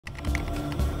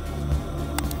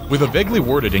With a vaguely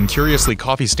worded and curiously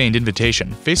coffee-stained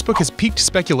invitation, Facebook has piqued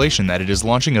speculation that it is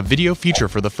launching a video feature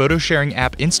for the photo-sharing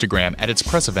app Instagram at its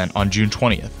press event on June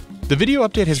 20th. The video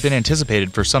update has been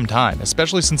anticipated for some time,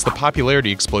 especially since the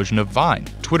popularity explosion of Vine,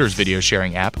 Twitter's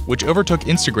video-sharing app, which overtook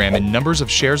Instagram in numbers of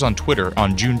shares on Twitter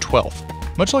on June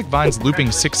 12th. Much like Vine's looping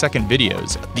 6-second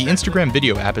videos, the Instagram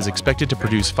video app is expected to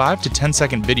produce 5 to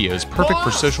 10-second videos perfect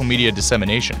for social media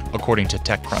dissemination, according to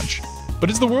TechCrunch. But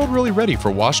is the world really ready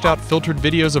for washed-out filtered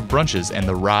videos of brunches and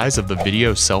the rise of the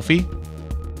video selfie?